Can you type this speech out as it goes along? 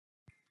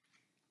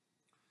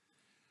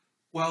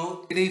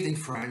Well, good evening,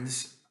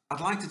 friends.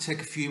 I'd like to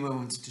take a few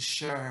moments to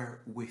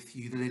share with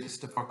you the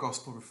latest of our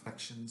Gospel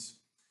reflections.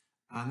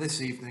 And this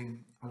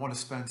evening, I want to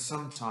spend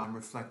some time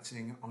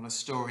reflecting on a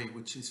story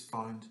which is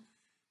found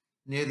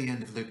near the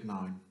end of Luke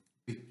 9,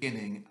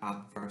 beginning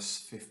at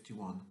verse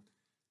 51.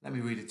 Let me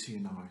read it to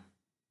you now.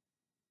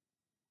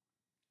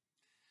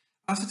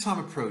 As the time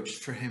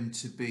approached for him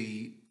to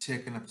be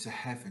taken up to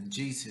heaven,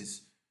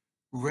 Jesus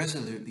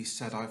resolutely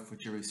set out for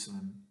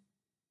Jerusalem.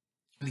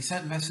 And he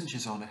sent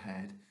messengers on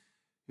ahead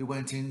who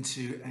went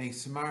into a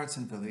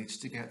Samaritan village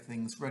to get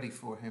things ready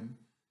for him.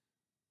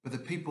 But the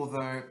people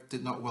there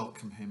did not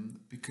welcome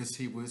him because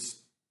he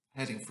was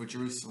heading for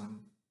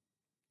Jerusalem.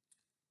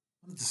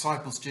 When the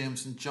disciples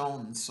James and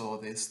John saw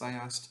this, they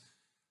asked,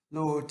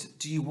 "Lord,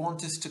 do you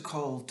want us to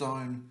call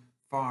down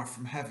fire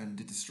from heaven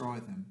to destroy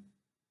them?"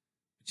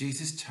 But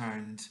Jesus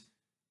turned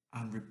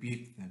and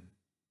rebuked them.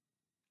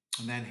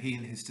 And then he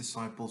and his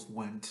disciples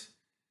went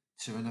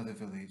to another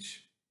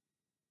village.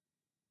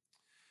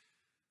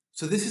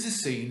 So this is a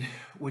scene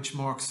which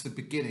marks the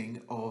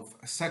beginning of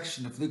a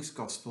section of Luke's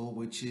Gospel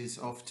which is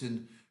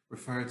often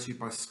referred to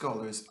by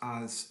scholars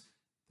as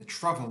the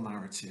travel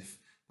narrative.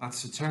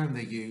 That's the term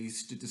they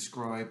use to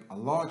describe a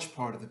large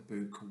part of the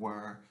book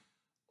where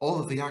all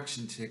of the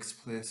action takes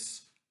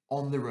place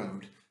on the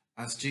road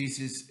as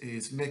Jesus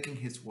is making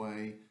his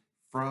way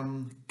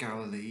from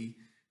Galilee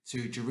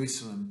to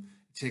Jerusalem.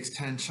 It takes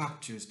 10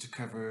 chapters to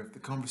cover the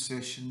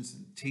conversations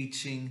and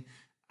teaching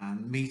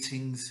and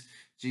meetings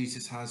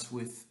Jesus has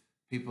with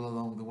people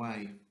along the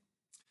way.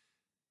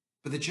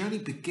 But the journey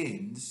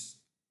begins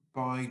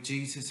by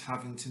Jesus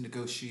having to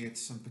negotiate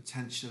some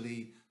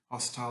potentially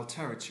hostile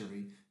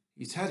territory.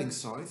 He's heading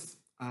south,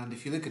 and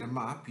if you look at a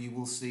map, you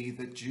will see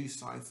that due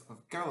south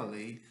of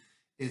Galilee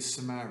is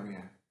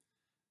Samaria.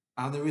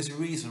 And there is a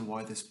reason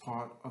why this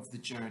part of the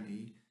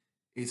journey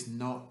is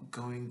not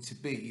going to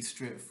be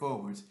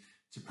straightforward.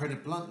 To put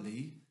it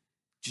bluntly,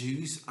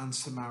 Jews and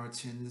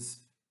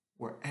Samaritans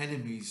were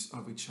enemies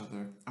of each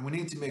other. And we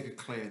need to make it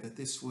clear that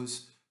this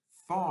was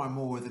far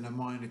more than a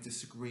minor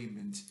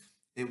disagreement.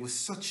 It was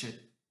such a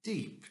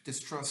deep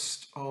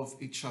distrust of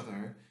each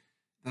other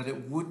that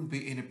it wouldn't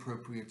be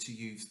inappropriate to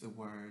use the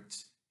word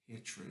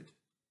hatred.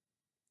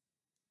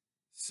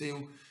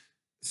 So,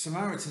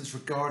 Samaritans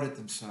regarded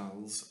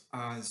themselves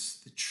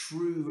as the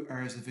true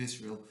heirs of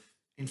Israel.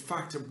 In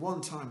fact, at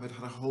one time, it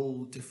had a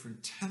whole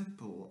different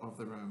temple of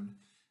their own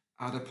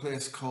at a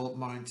place called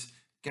Mount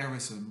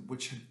Gerizim,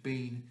 which had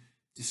been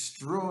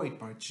destroyed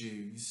by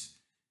Jews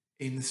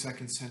in the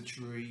 2nd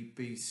century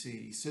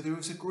BC. So there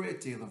was a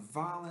great deal of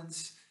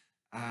violence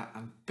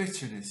and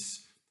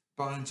bitterness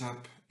bound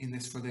up in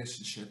this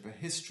relationship, a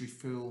history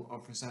full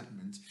of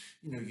resentment.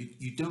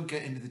 You don't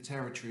get into the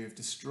territory of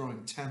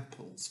destroying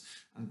temples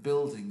and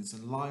buildings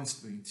and lives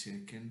being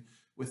taken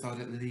without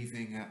it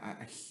leaving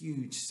a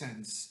huge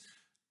sense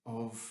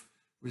of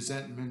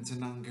resentment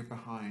and anger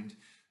behind.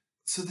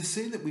 So the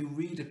scene that we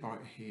read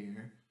about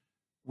here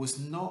was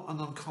not an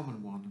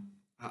uncommon one.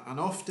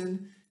 And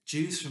often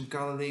Jews from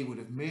Galilee would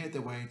have made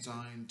their way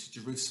down to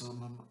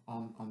Jerusalem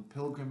on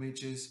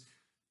pilgrimages.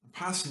 And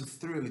passing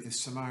through the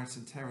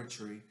Samaritan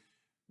territory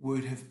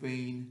would have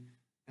been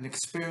an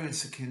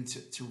experience akin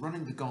to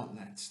running the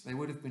gauntlet. They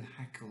would have been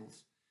heckled,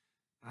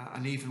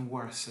 and even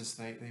worse as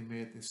they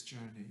made this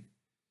journey.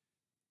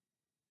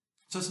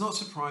 So it's not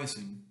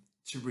surprising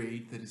to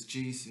read that as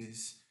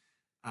Jesus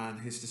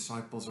and his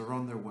disciples are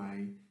on their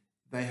way,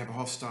 they have a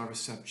hostile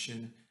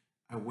reception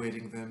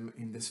awaiting them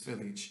in this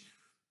village.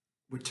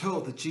 We're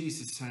told that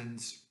Jesus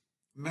sends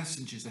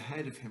messengers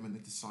ahead of him and the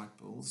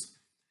disciples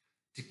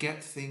to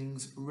get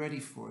things ready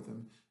for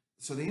them.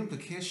 So the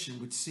implication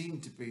would seem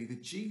to be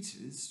that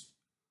Jesus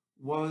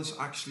was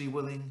actually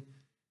willing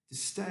to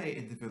stay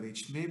in the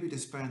village, maybe to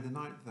spend the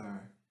night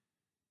there.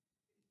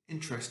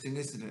 Interesting,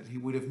 isn't it? He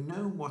would have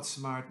known what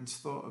Samaritans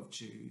thought of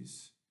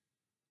Jews,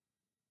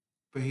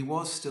 but he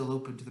was still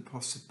open to the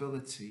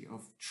possibility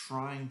of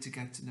trying to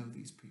get to know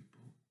these people.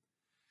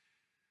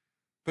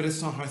 But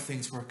it's not how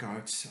things work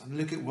out. And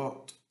look at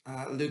what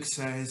Luke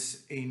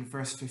says in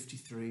verse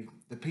 53.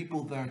 The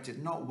people there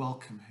did not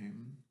welcome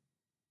him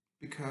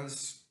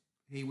because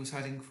he was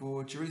heading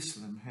for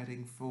Jerusalem,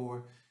 heading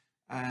for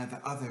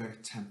the other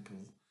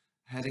temple,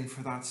 heading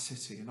for that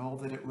city and all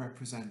that it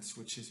represents,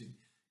 which is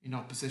in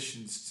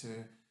opposition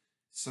to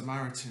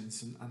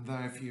Samaritans and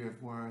their view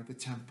of where the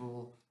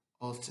temple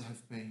ought to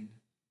have been.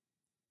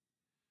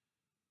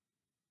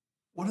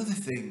 One of the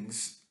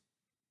things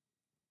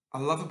I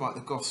love about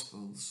the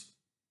Gospels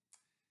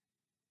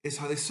is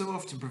how they so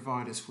often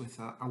provide us with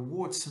a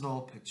warts and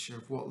all picture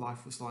of what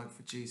life was like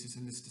for Jesus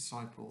and his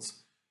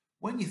disciples.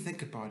 When you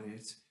think about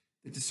it,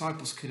 the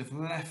disciples could have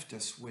left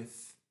us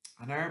with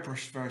an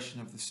airbrushed version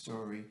of the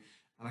story,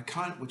 an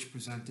account which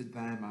presented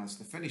them as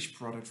the finished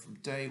product from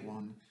day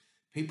one,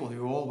 people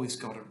who always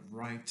got it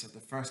right at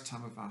the first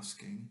time of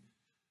asking.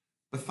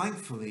 But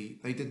thankfully,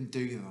 they didn't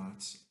do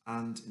that,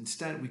 and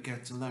instead we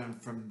get to learn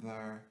from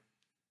their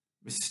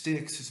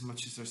mistakes as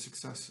much as their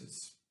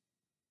successes.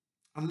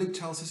 And Luke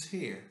tells us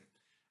here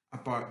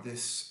about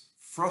this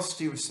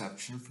frosty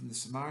reception from the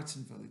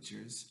Samaritan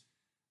villagers,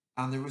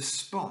 and the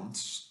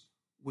response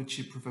which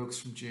it provokes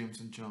from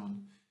James and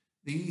John.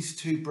 These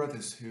two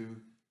brothers, who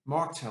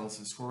Mark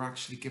tells us were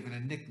actually given a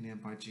nickname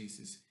by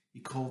Jesus. He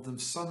called them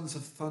sons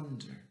of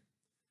thunder,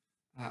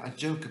 a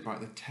joke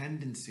about the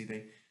tendency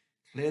they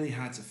clearly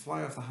had to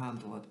fly off the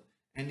handle at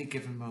any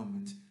given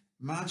moment.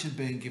 Imagine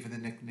being given the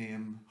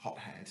nickname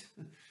Hothead,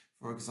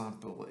 for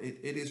example. It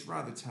is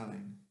rather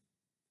telling.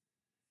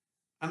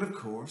 And of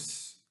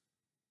course,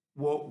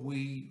 what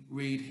we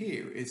read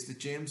here is that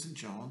James and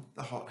John,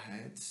 the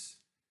hotheads,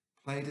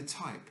 played a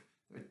type.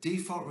 Their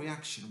default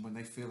reaction when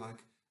they feel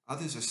like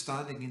others are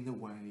standing in the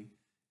way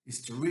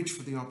is to reach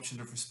for the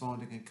option of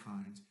responding in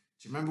kind.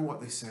 Do you remember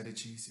what they said to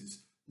Jesus?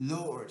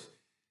 Lord,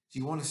 do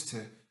you want us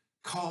to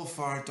call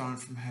fire down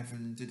from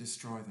heaven to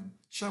destroy them?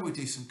 Shall we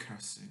do some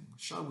cursing?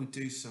 Shall we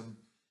do some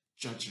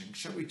judging?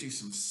 Shall we do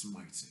some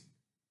smiting?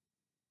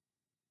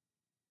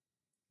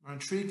 Now,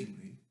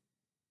 intriguingly,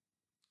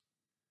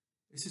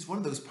 this is one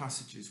of those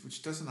passages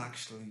which doesn't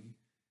actually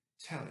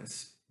tell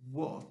us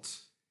what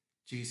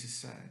Jesus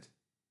said.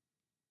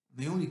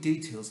 The only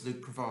details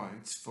Luke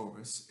provides for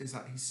us is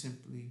that he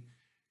simply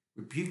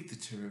rebuked the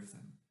two of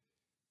them.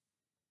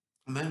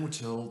 And then we're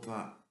told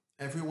that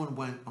everyone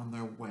went on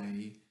their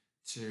way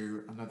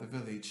to another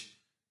village.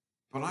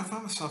 But I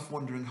found myself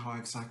wondering how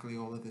exactly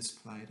all of this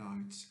played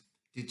out.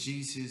 Did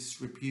Jesus'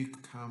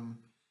 rebuke come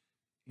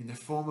in the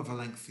form of a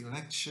lengthy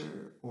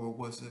lecture, or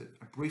was it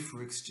a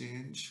briefer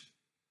exchange?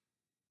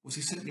 Was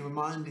he simply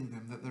reminding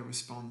them that their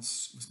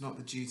response was not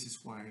the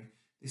Jesus way?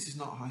 This is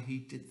not how he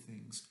did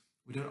things.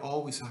 We don't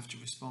always have to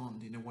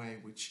respond in a way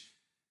which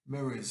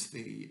mirrors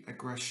the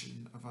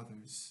aggression of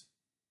others.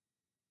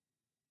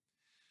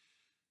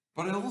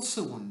 But I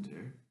also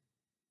wonder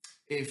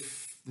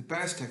if the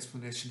best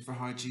explanation for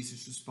how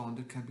Jesus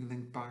responded can be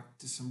linked back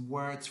to some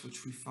words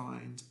which we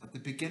find at the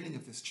beginning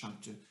of this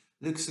chapter,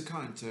 Luke's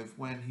account of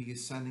when he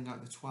is sending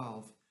out the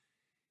 12.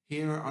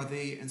 Here are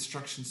the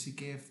instructions he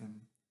gave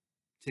them.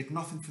 Take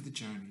nothing for the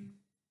journey.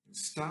 No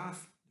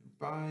staff, no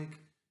bag,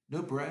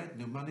 no bread,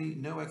 no money,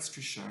 no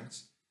extra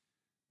shirt.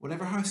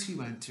 Whatever house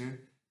you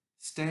enter,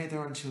 stay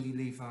there until you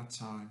leave that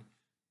town.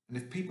 And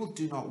if people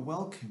do not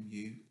welcome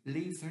you,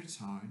 leave their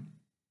town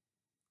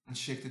and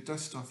shake the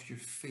dust off your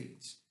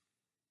feet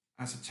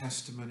as a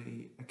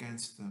testimony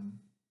against them.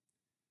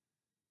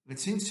 And it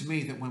seems to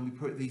me that when we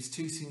put these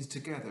two scenes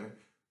together,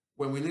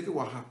 when we look at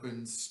what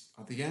happens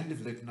at the end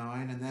of Luke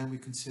 9, and then we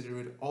consider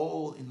it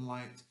all in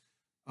light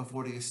of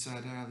what he has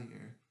said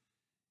earlier,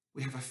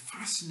 we have a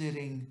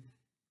fascinating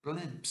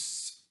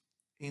glimpse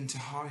into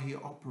how he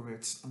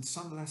operates and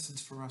some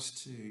lessons for us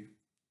too.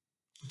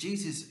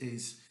 Jesus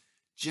is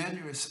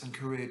generous and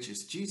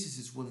courageous. Jesus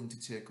is willing to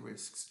take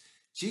risks.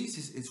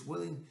 Jesus is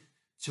willing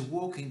to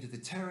walk into the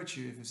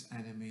territory of his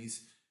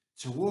enemies,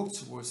 to walk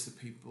towards the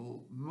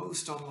people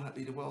most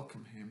unlikely to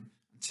welcome him,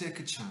 and take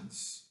a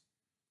chance,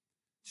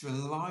 to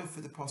allow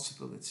for the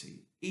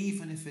possibility,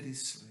 even if it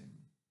is slim,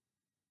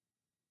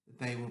 that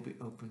they will be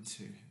open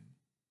to him.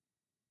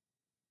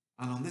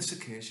 And on this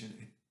occasion,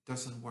 it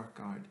doesn't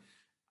work out,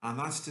 and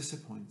that's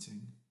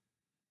disappointing.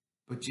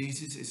 But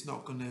Jesus is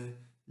not going to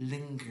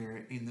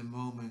linger in the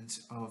moment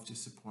of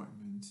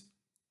disappointment,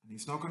 and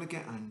he's not going to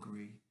get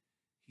angry.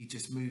 He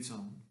just moves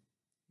on.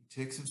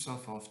 He takes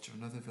himself off to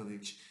another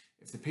village.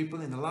 If the people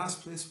in the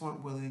last place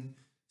weren't willing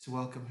to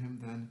welcome him,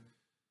 then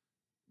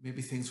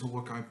maybe things will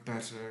work out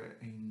better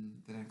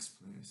in the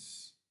next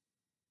place.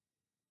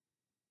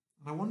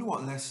 And I wonder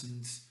what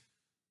lessons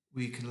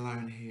we can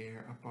learn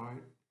here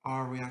about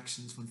our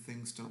reactions when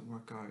things don't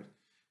work out.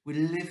 We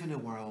live in a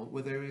world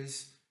where there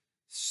is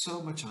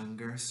so much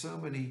anger, so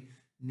many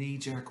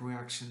knee-jerk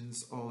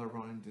reactions all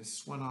around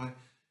us. When I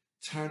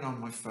turn on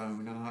my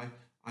phone and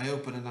I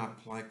open an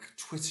app like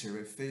Twitter,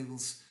 it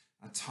feels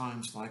at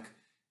times like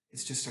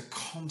it's just a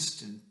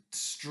constant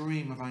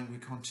stream of angry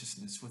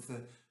consciousness, with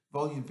the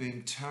volume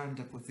being turned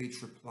up with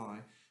each reply.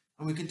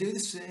 And we can do the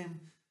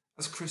same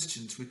as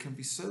Christians. We can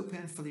be so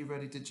painfully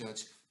ready to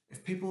judge.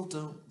 If people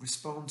don't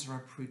respond to our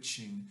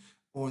preaching,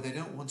 or they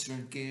don't want to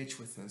engage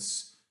with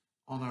us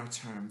on our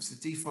terms,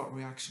 the default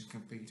reaction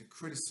can be to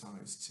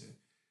criticize, to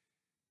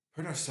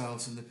put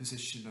ourselves in the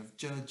position of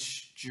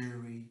judge,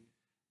 jury,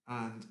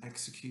 and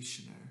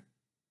executioner.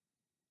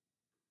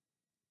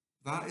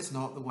 That is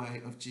not the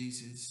way of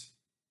Jesus.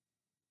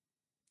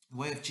 The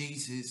way of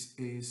Jesus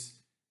is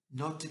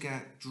not to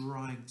get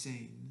dragged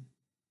in,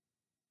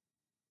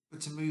 but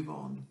to move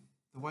on.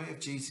 The way of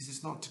Jesus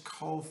is not to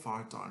call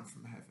fire down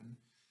from heaven,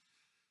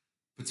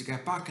 but to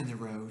get back in the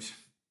road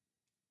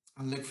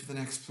and look for the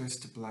next place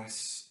to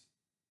bless.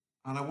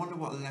 And I wonder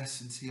what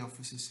lessons he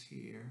offers us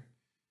here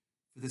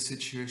for the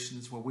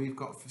situations where we've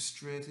got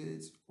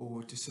frustrated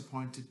or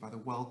disappointed by the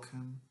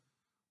welcome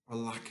or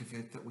lack of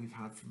it that we've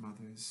had from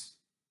others.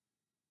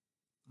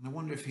 And I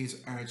wonder if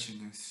he's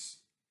urging us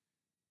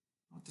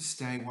not to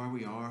stay where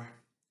we are,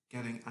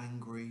 getting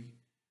angry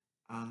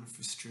and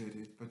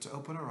frustrated, but to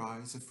open our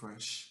eyes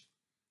afresh,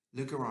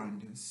 look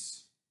around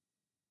us,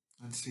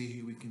 and see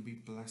who we can be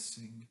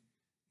blessing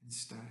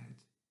instead.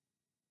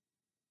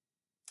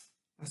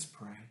 Let's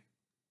pray.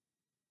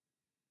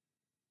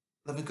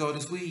 Loving God,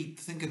 as we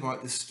think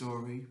about the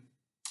story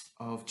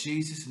of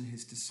Jesus and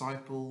his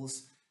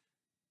disciples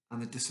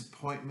and the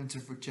disappointment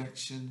of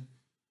rejection,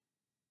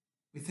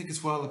 we think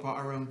as well about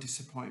our own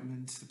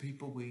disappointments, the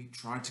people we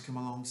tried to come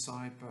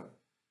alongside, but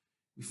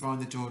we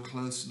found the door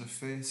closed in our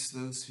face,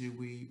 those who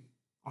we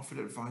offered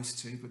advice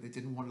to, but they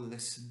didn't want to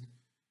listen,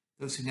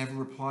 those who never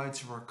replied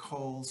to our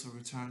calls or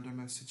returned our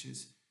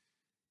messages.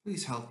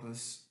 Please help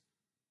us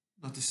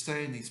not to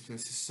stay in these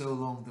places so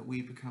long that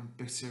we become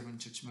bitter and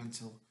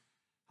judgmental.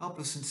 Help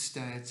us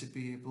instead to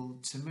be able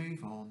to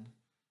move on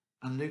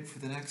and look for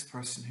the next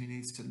person who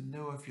needs to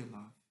know of your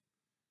love,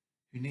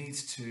 who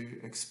needs to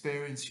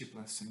experience your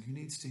blessing, who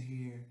needs to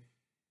hear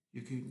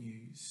your good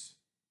news.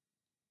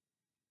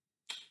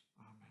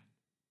 Amen.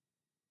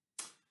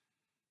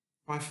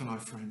 Bye for now,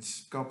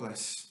 friends. God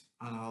bless,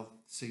 and I'll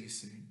see you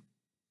soon.